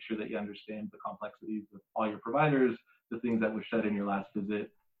kind of make sure that you understand the complexities of all your providers, the things that were said in your last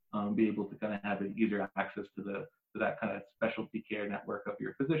visit, be able to kind of have easier access to that kind of specialty care network of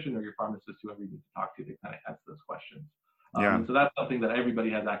your physician or your pharmacist, whoever you need to talk to kind of answer those questions. And so that's something that everybody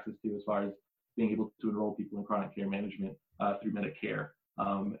has access to as far as being able to enroll people in chronic care management through Medicare.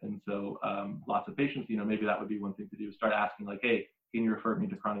 And so lots of patients, maybe that would be one thing to do, start asking like, hey, can you refer me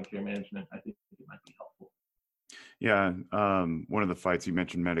to chronic care management? I think it might be helpful. Yeah. One of the fights you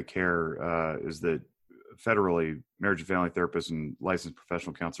mentioned, Medicare, is that federally marriage and family therapists and licensed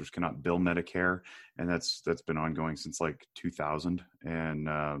professional counselors cannot bill Medicare. And that's been ongoing since like 2000.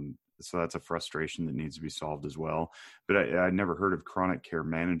 And so that's a frustration that needs to be solved as well. But I never heard of chronic care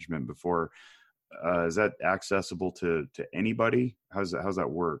management before. Is that accessible to anybody? How's that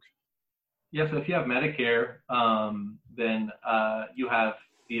work? Yeah, so if you have Medicare, then you have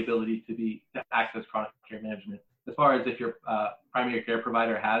the ability to access chronic care management. As far as if your primary care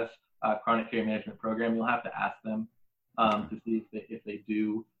provider has a chronic care management program, you'll have to ask them to see if they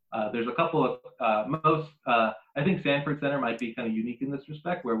do. There's a couple of I think Sanford Center might be kind of unique in this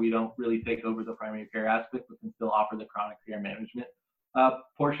respect, where we don't really take over the primary care aspect, but can still offer the chronic care management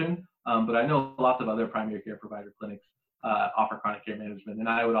portion. But I know lots of other primary care provider clinics offer chronic care management, and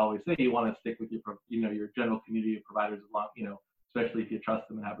I would always say you want to stick with your general community of providers, especially if you trust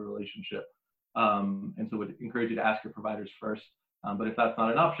them and have a relationship. And so would encourage you to ask your providers first. But if that's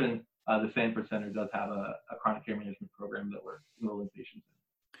not an option, the Sanford Center does have a chronic care management program that we're enrolling patients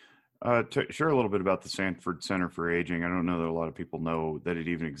in. Share a little bit about the Sanford Center for Aging. I don't know that a lot of people know that it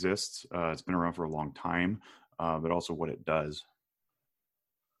even exists. It's been around for a long time, but also what it does.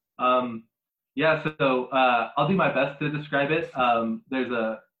 Yeah, so I'll do my best to describe it. There's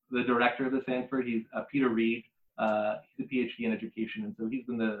the director of the Sanford. He's Peter Reed. He's a PhD in education, and so he's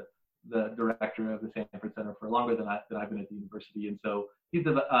been the director of the Sanford Center for longer than I've been at the university. And so and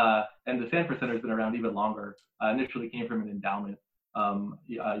the Sanford Center has been around even longer. Initially came from an endowment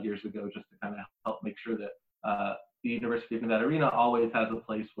years ago, just to kind of help make sure that the University of Nevada, Reno always has a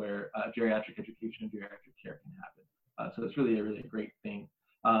place where geriatric education and geriatric care can happen. So it's really a great thing.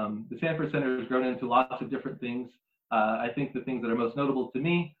 The Sanford Center has grown into lots of different things. I think the things that are most notable to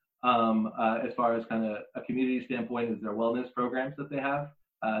me, as far as kind of a community standpoint, is their wellness programs that they have,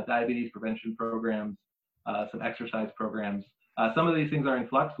 diabetes prevention programs, some exercise programs. Some of these things are in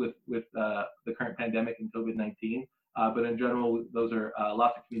flux with the current pandemic and COVID-19, but in general, those are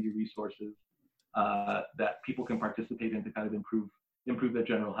lots of community resources that people can participate in to kind of improve their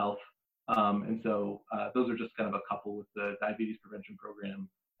general health. And so those are just kind of a couple with the diabetes prevention program,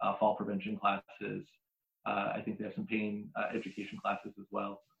 fall prevention classes. I think they have some pain education classes as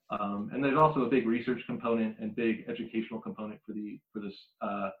well. And there's also a big research component and big educational component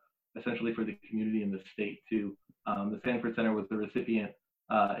essentially for the community and the state too. The Sanford Center was the recipient,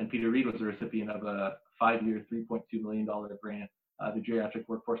 and Peter Reed was the recipient of a 5-year, $3.2 million grant, the Geriatric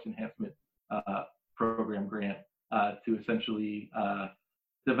Workforce Enhancement Program grant, to essentially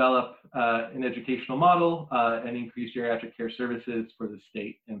develop an educational model and increase geriatric care services for the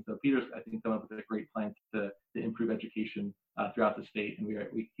state. And so Peter's, I think, come up with a great plan to improve education throughout the state. And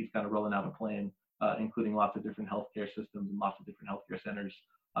he's kind of rolling out a plan, including lots of different healthcare systems and lots of different healthcare centers.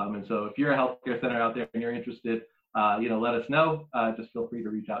 And so if you're a healthcare center out there and you're interested, let us know. Just feel free to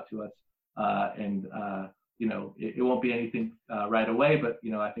reach out to us. It won't be anything right away, but,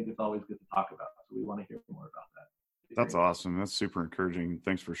 I think it's always good to talk about. So we want to hear more about that. That's awesome. That's super encouraging.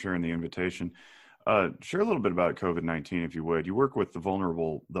 Thanks for sharing the invitation. Share a little bit about COVID-19, if you would. You work with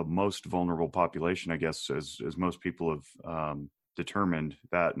the most vulnerable population, I guess, as most people have determined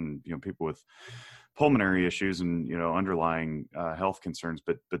that, and people with pulmonary issues and underlying health concerns.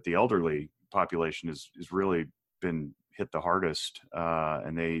 But the elderly population is really been hit the hardest,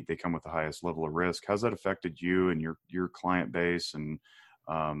 and they come with the highest level of risk. How's that affected you and your client base, and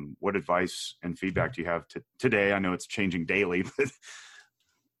what advice and feedback do you have today? I know it's changing daily, but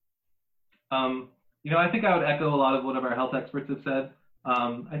I think I would echo a lot of what our health experts have said.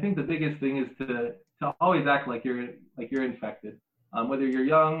 I think the biggest thing is to always act like you're infected, whether you're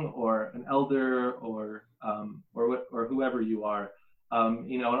young or an elder or whoever you are,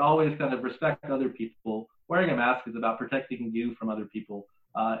 and always kind of respect other people. Wearing a mask is about protecting you from other people,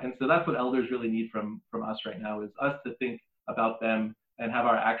 and so that's what elders really need from us right now, is us to think about them and have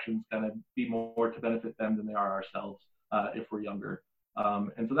our actions kind of be more to benefit them than they are ourselves if we're younger.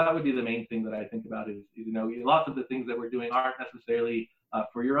 And so that would be the main thing that I think about is lots of the things that we're doing aren't necessarily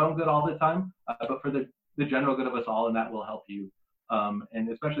for your own good all the time, but for the the general good of us all, and that will help you. And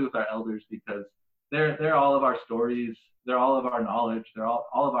especially with our elders, because they're all of our stories, they're all of our knowledge, they're all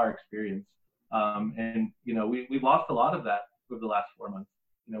of our experience. And we've lost a lot of that over the last 4 months.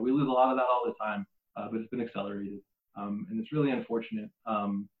 We lose a lot of that all the time, but it's been accelerated, and it's really unfortunate.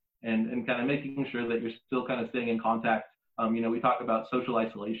 And kind of making sure that you're still kind of staying in contact. We talk about social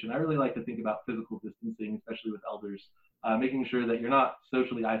isolation. I really like to think about physical distancing, especially with elders, making sure that you're not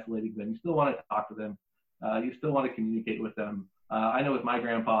socially isolating them. You still want to talk to them. You still want to communicate with them. I know with my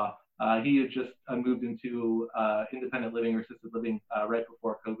grandpa, he had just moved into independent living or assisted living right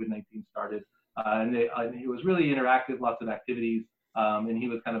before COVID-19 started. And it was really interactive, lots of activities, and he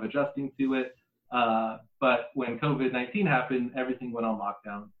was kind of adjusting to it. But when COVID-19 happened, everything went on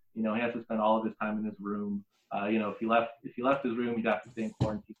lockdown. He has to spend all of his time in his room. If he left his room, he'd have to stay in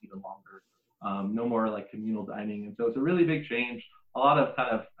quarantine even longer. No more like communal dining. And so it's a really big change. A lot of kind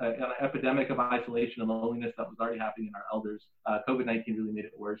of an epidemic of isolation and loneliness that was already happening in our elders. COVID-19 really made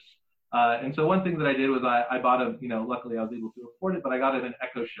it worse. And so one thing that I did was I bought luckily I was able to afford it, but I got it an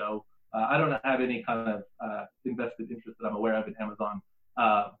Echo Show. I don't have any kind of invested interest that I'm aware of in Amazon,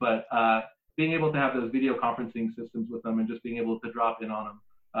 but being able to have those video conferencing systems with them and just being able to drop in on them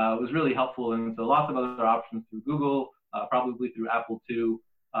was really helpful. And so lots of other options through Google, probably through Apple too,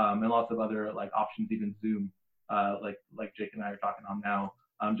 and lots of other like options, even Zoom, like Jake and I are talking on now,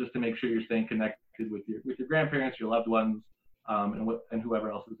 just to make sure you're staying connected with your grandparents, your loved ones, and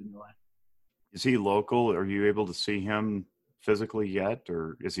whoever else is in your life. Is he local? Are you able to see him physically yet,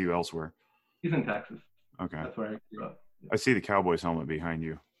 or is he elsewhere? He's in Texas. Okay. That's where I grew up. Yeah. I see the Cowboys helmet behind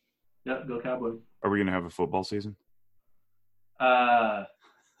you. Yeah, go Cowboys. Are we going to have a football season? My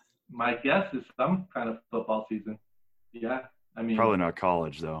guess is some kind of football season. Yeah. I mean, probably not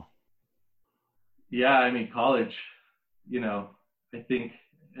college though. Yeah. I mean, college, I think,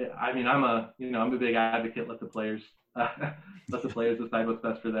 I'm a big advocate. Let the players decide what's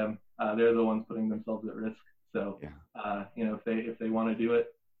best for them. They're the ones putting themselves at risk. So, yeah. If they want to do it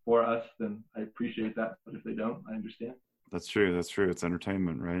for us, then I appreciate that. But if they don't, I understand. That's true. It's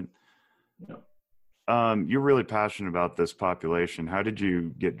entertainment, right? Yeah. You're really passionate about this population. How did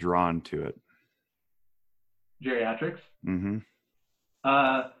you get drawn to it? Geriatrics. Mm-hmm.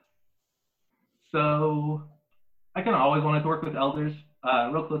 So I kind of always wanted to work with elders.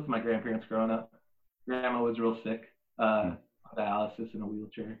 Real close to my grandparents growing up. Grandma was real sick, on dialysis in a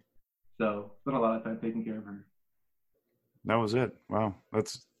wheelchair. So spent a lot of time taking care of her. That was it. Wow.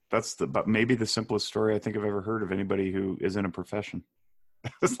 That's maybe the simplest story I think I've ever heard of anybody who is in a profession.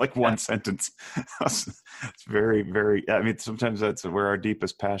 It's like one sentence. It's very, very, I mean, sometimes that's where our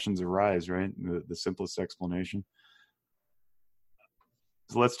deepest passions arise, right? The simplest explanation.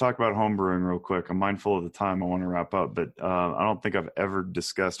 So let's talk about homebrewing real quick. I'm mindful of the time. I want to wrap up, but I don't think I've ever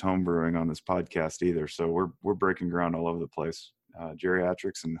discussed homebrewing on this podcast either. So we're breaking ground all over the place.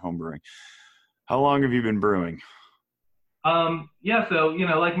 Geriatrics and homebrewing. How long have you been brewing? Yeah, so,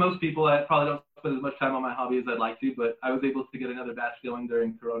 like most people, I probably don't spend as much time on my hobby as I'd like to, but I was able to get another batch going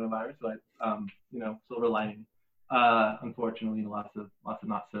during coronavirus. So silver lining, unfortunately, lots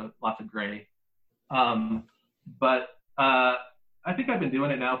of gray. But I think I've been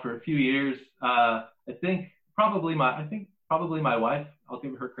doing it now for a few years. I think probably my wife, I'll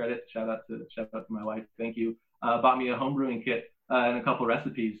give her credit. Shout out to my wife. Thank you. Bought me a homebrewing kit and a couple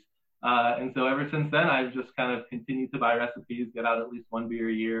recipes. And so ever since then, I've just kind of continued to buy recipes, get out at least one beer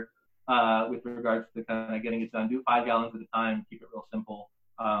a year, with regards to kind of getting it done. Do 5 gallons at a time, keep it real simple.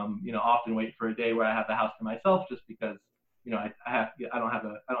 Often wait for a day where I have the house to myself, just because, I don't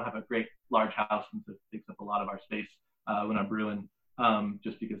have a great large house, and so it takes up a lot of our space when I'm brewing,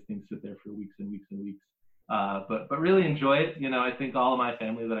 just because things sit there for weeks and weeks and weeks. But really enjoy it. I think all of my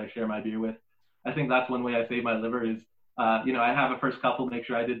family that I share my beer with, I think that's one way I save my liver is, I have a first couple, make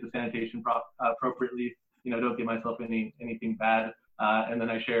sure I did the sanitation appropriately, don't give myself anything bad. And then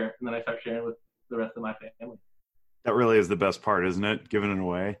I start sharing with the rest of my family. That really is the best part, isn't it? Giving it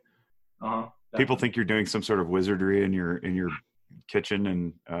away. People think you're doing some sort of wizardry in your kitchen,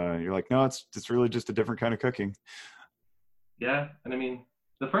 and you're like, no, it's really just a different kind of cooking. Yeah, and I mean,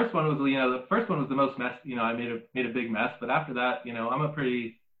 the first one was the most mess. I made a big mess, but after that, I'm a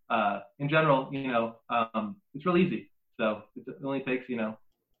pretty in general, it's real easy. So it only takes,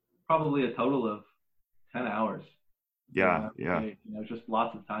 probably a total of 10 hours. Yeah. Just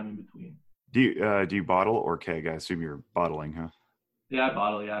lots of time in between. Do you bottle or keg? I assume you're bottling, huh? Yeah, I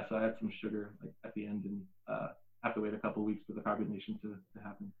bottle. Yeah, so I had some sugar at the end, and have to wait a couple of weeks for the carbonation to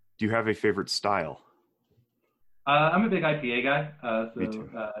happen. Do you have a favorite style? I'm a big IPA guy. Me too.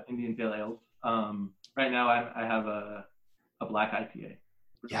 Indian Pale Ales. Right now I have a black IPA.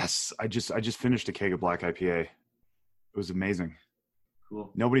 Yes, I just finished a keg of black IPA. It was amazing.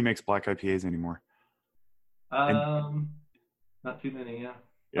 Cool. Nobody makes black IPAs anymore. Not too many, yeah.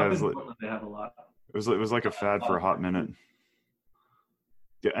 Yeah, Up in Portland, they have a lot. It was like a fad for a hot minute.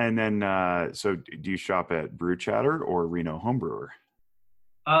 And then, so do you shop at Brew Chatter or Reno Homebrewer?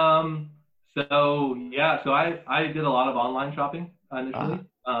 So I did a lot of online shopping initially.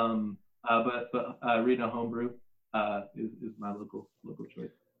 But Reno Homebrew is my local choice.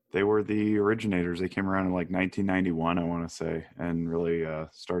 They were the originators. They came around in like 1991, I want to say, and really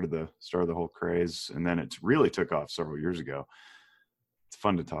started the whole craze. And then it really took off several years ago. It's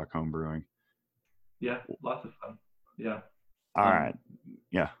fun to talk home brewing. Yeah, lots of fun. Yeah. All right.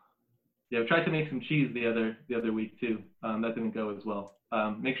 Yeah. Yeah, I tried to make some cheese the other week too. That didn't go as well.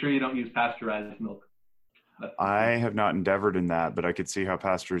 Make sure you don't use pasteurized milk. I have not endeavored in that, but I could see how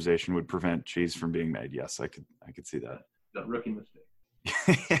pasteurization would prevent cheese from being made. Yes, I could see that. A rookie mistake.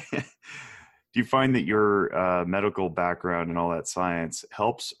 Do you find that your medical background and all that science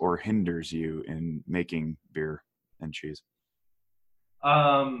helps or hinders you in making beer and cheese?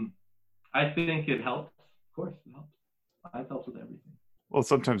 I think it helps. Of course, it helps. It helps with everything. Well,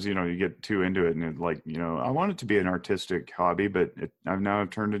 sometimes, you get too into it and it, like, I want it to be an artistic hobby, but I've now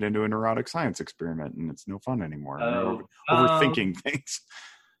turned it into a neurotic science experiment and it's no fun anymore. Overthinking things.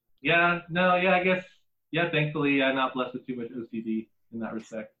 Yeah, no, yeah, I guess, yeah, thankfully I'm not blessed with too much OCD in that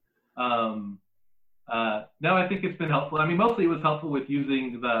respect. No, I think it's been helpful. I mean, mostly it was helpful with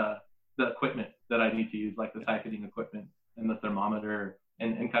using the equipment that I need to use, like the siphoning equipment and the thermometer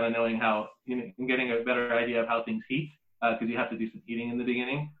and kind of knowing how, and getting a better idea of how things heat. Because you have to do some heating in the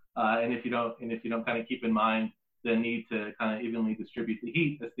beginning, and if you don't kind of keep in mind the need to kind of evenly distribute the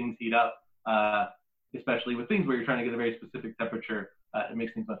heat as things heat up, especially with things where you're trying to get a very specific temperature, it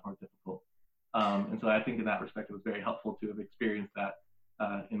makes things much more difficult. And so I think in that respect, it was very helpful to have experienced that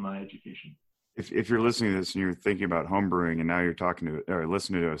in my education. If you're listening to this and you're thinking about homebrewing and now you're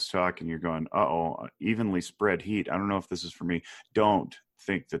listening to us talk and you're going, evenly spread heat, I don't know if this is for me. Don't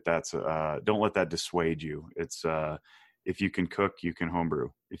think that's don't let that dissuade you. It's if you can cook, you can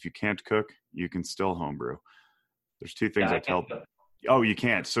homebrew. If you can't cook, you can still homebrew. There's two things I tell. Oh, you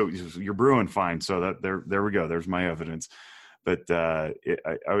can't. So you're brewing fine. So that there we go. There's my evidence. But I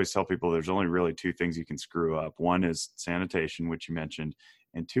always tell people there's only really two things you can screw up. One is sanitation, which you mentioned.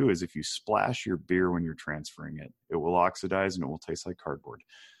 And two is if you splash your beer when you're transferring it, it will oxidize and it will taste like cardboard.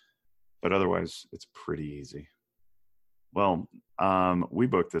 But otherwise, it's pretty easy. Well, we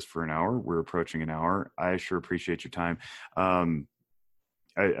booked this for an hour. We're approaching an hour. I sure appreciate your time.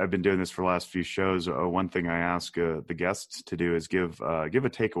 I've been doing this for the last few shows. One thing I ask the guests to do is give a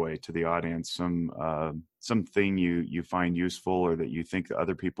takeaway to the audience, something you find useful or that you think that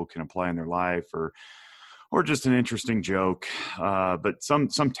other people can apply in their life, or just an interesting joke, but some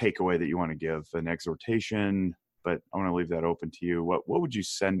takeaway that you want to give, an exhortation. But I want to leave that open to you. What would you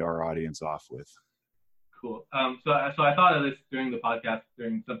send our audience off with? Cool. So I thought of this during the podcast,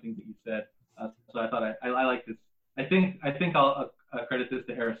 during something that you said. So I thought I like this. I think I'll credit this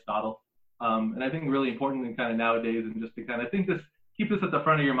to Aristotle. And I think really important in kind of nowadays, and just to kind of keep this at the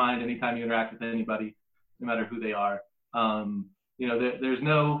front of your mind anytime you interact with anybody, no matter who they are. There's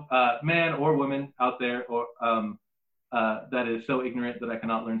no man or woman out there or that is so ignorant that I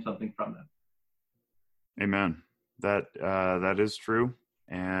cannot learn something from them. Amen. That is true.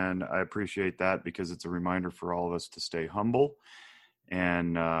 And I appreciate that because it's a reminder for all of us to stay humble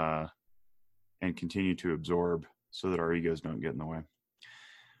and continue to absorb so that our egos don't get in the way.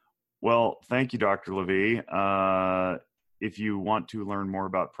 Well, thank you, Dr. Levy. If you want to learn more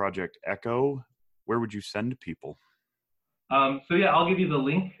about Project Echo, where would you send people? I'll give you the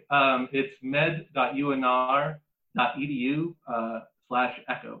link. It's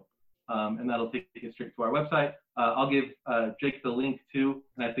med.unr.edu/echo. And that'll take you straight to our website. I'll give Jake the link too,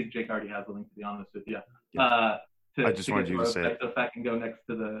 and I think Jake already has the link, to be honest with you. I just wanted you to say it. So if that can go next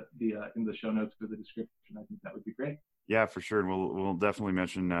to the in the show notes for the description, I think that would be great. Yeah, for sure. We'll definitely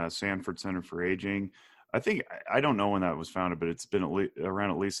mention Sanford Center for Aging. I don't know when that was founded, but it's been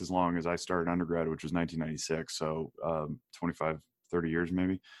around at least as long as I started undergrad, which was 1996. So 25, 30 years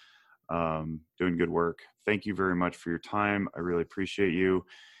maybe. Doing good work. Thank you very much for your time. I really appreciate you.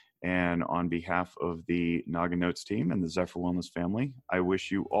 And on behalf of the Noggin Notes team and the Zephyr Wellness family, I wish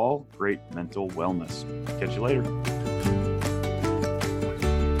you all great mental wellness. Catch you later.